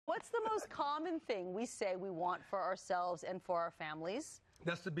What's the most common thing we say we want for ourselves and for our families?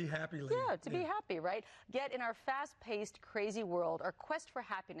 That's to be happy, lady. Yeah, to be happy, right? Yet in our fast-paced, crazy world, our quest for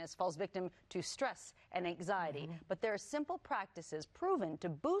happiness falls victim to stress and anxiety. But there are simple practices proven to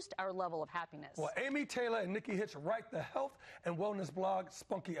boost our level of happiness. Well, Amy Taylor and Nikki Hitch write the health and wellness blog,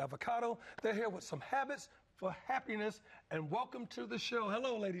 Spunky Avocado. They're here with some habits for happiness, and welcome to the show.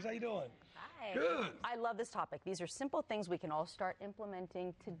 Hello, ladies. How you doing? Hi. Good. I love this topic. These are simple things we can all start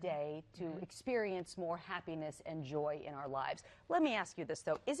implementing today to experience more happiness and joy in our lives. Let me ask you this,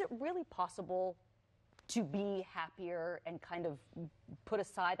 though. Is it really possible to be happier and kind of put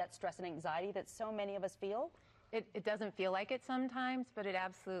aside that stress and anxiety that so many of us feel? It doesn't feel like it sometimes, but it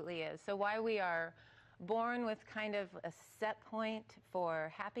absolutely is. So why we are born with kind of a set point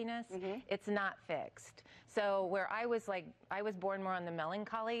for happiness, it's not fixed. So where I was born more on the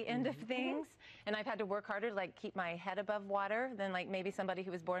melancholy end of things, and I've had to work harder to like keep my head above water than like maybe somebody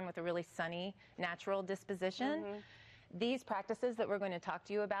who was born with a really sunny, natural disposition. These practices that we're going to talk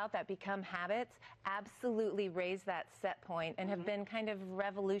to you about that become habits absolutely raise that set point and have been kind of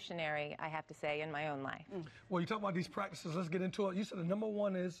revolutionary, I have to say, in my own life. Well, you talk about these practices. Let's get into it. You said the number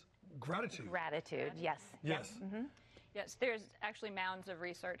one is gratitude. Gratitude, yes. Yes. Yes, there's actually mounds of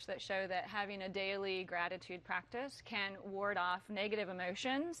research that show that having a daily gratitude practice can ward off negative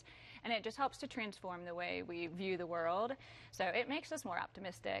emotions, and it just helps to transform the way we view the world. So it makes us more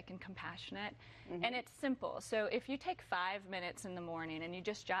optimistic and compassionate, and it's simple. So if you take 5 minutes in the morning and you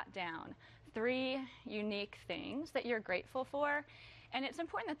just jot down 3 unique things that you're grateful for, and it's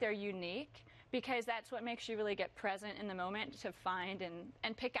important that they're unique because that's what makes you really get present in the moment to find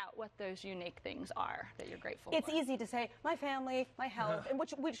and pick out what those unique things are that you're grateful for. It's easy to say, my family, my health, and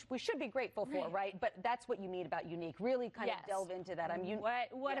which we should be grateful for, right? But that's what you mean about unique. Really kind of delve into that.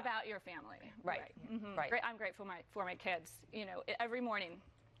 What about your family? Right. I'm grateful for my kids, every morning.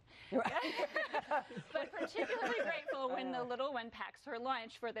 But particularly grateful when the little one packs her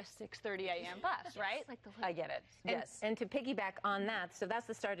lunch for the 6:30 a.m. bus, right? I get it. Yes. And to piggyback on that, so that's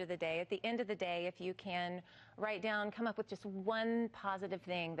the start of the day. At the end of the day, if you can write down, come up with just one positive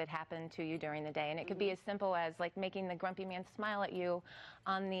thing that happened to you during the day. And it could be as simple as like making the grumpy man smile at you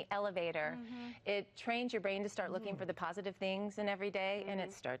on the elevator. It trains your brain to start looking for the positive things in every day, and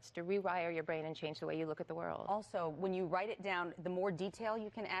it starts to rewire your brain and change the way you look at the world. Also, when you write it down, the more detail you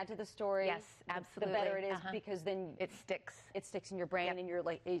can add to the story, yes, absolutely, the better it is, because then it sticks. It sticks in your brain, and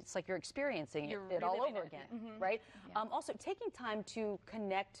it's like you're experiencing it all over again, right? Also, taking time to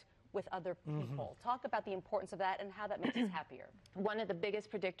connect with other people. Talk about the importance of that and how that makes us happier. One of the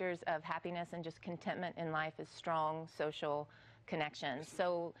biggest predictors of happiness and just contentment in life is strong social connections.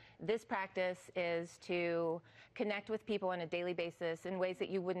 So this practice is to connect with people on a daily basis in ways that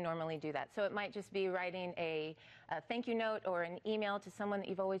you wouldn't normally do that. So it might just be writing a thank you note or an email to someone that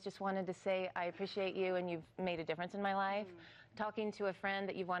you've always just wanted to say, I appreciate you and you've made a difference in my life. Talking to a friend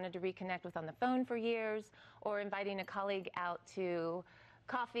that you've wanted to reconnect with on the phone for years, or inviting a colleague out to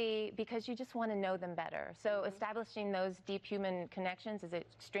coffee because you just want to know them better. So establishing those deep human connections is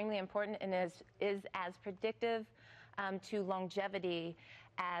extremely important and is as predictive to longevity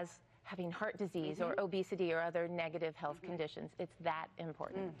as having heart disease or obesity or other negative health conditions. It's that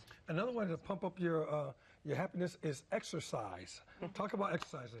important. Another way to pump up your happiness is exercise. Talk about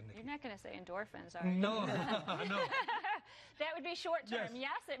exercise, Nikki. You're not going to say endorphins, are you? No, no. That would be short term.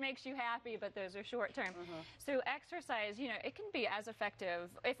 Yes, it makes you happy, but those are short term. So exercise, it can be as effective,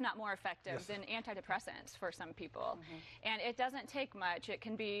 if not more effective, than antidepressants for some people. And it doesn't take much. It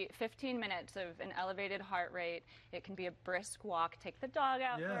can be 15 minutes of an elevated heart rate. It can be a brisk walk. Take the dog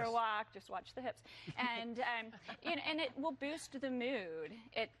out for a walk. Just watch the hips. And and it will boost the mood.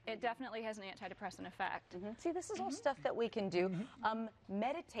 It definitely has an antidepressant effect. See, this is all stuff that we can do.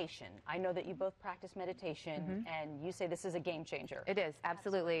 Meditation. I know that you both practice meditation, and you say this is a game changer. It is,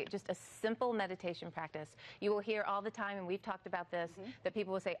 absolutely. Just a simple meditation practice. You will hear all the time, and we've talked about this, that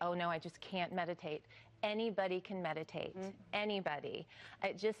people will say, oh no, I just can't meditate. Anybody can meditate. Anybody.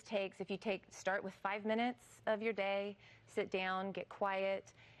 It just takes, if you start with 5 minutes of your day, sit down, get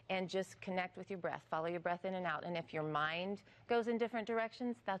quiet, and just connect with your breath. Follow your breath in and out. And if your mind goes in different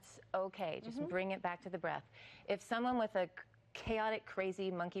directions, that's okay. Just bring it back to the breath. If someone with a chaotic, crazy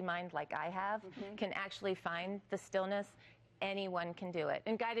monkey mind like I have can actually find the stillness, anyone can do it.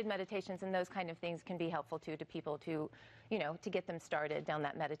 And guided meditations and those kind of things can be helpful too to people to, to get them started down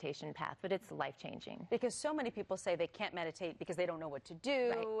that meditation path. But it's life-changing. Because so many people say they can't meditate because they don't know what to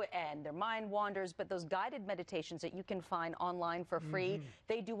do and their mind wanders. But those guided meditations that you can find online for free,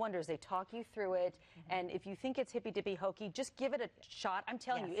 they do wonders. They talk you through it. And if you think it's hippy-dippy hokey, just give it a shot. I'm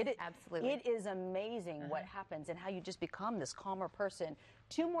telling you, absolutely. It is amazing what happens and how you just become this calmer person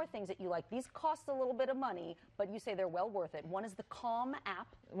 2 more things that you like. These cost a little bit of money, but you say they're well worth it. One is the Calm app.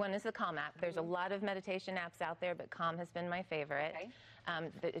 One is the Calm app. There's a lot of meditation apps out there, but Calm has been my favorite. Okay.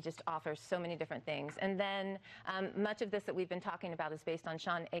 It just offers so many different things. And then much of this that we've been talking about is based on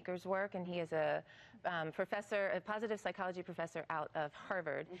Shawn Achor's work, and he is a professor, a positive psychology professor out of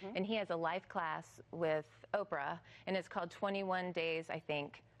Harvard, and he has a life class with Oprah, and it's called 21 Days, I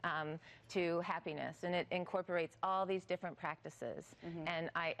think, to Happiness, and it incorporates all these different practices,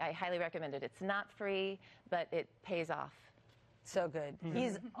 and I highly recommend it. It's not free, but it pays off. So good.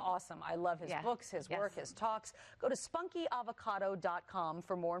 He's awesome. I love his books, his work, his talks. Go to spunkyavocado.com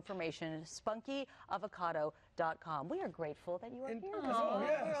for more information. spunkyavocado.com. We are grateful that you are here. Oh,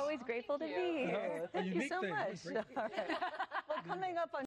 yes. We're always grateful to be here. A Thank you unique so thing. much. All right. Well, coming up on